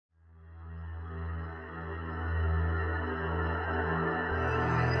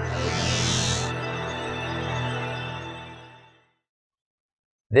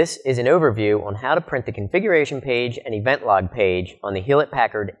This is an overview on how to print the configuration page and event log page on the Hewlett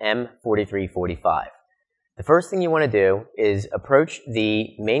Packard M4345. The first thing you want to do is approach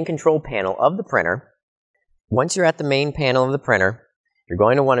the main control panel of the printer. Once you're at the main panel of the printer, you're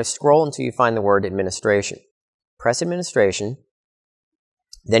going to want to scroll until you find the word Administration. Press Administration,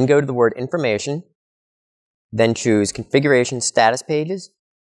 then go to the word Information, then choose Configuration Status Pages,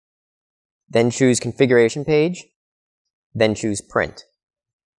 then choose Configuration Page, then choose Print.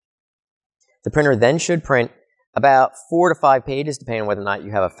 The printer then should print about 4 to 5 pages, depending on whether or not you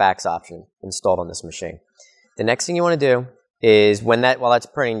have a fax option installed on this machine. The next thing you want to do is, while that's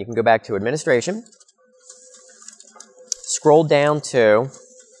printing, you can go back to Administration, scroll down to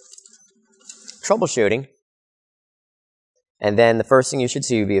Troubleshooting, and then the first thing you should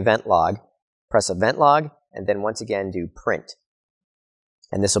see would be Event Log. Press Event Log, and then once again do Print.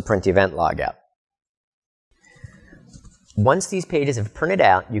 And this will print the event log out. Once these pages have printed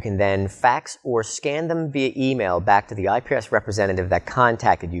out, you can then fax or scan them via email back to the IPS representative that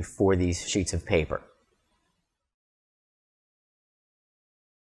contacted you for these sheets of paper.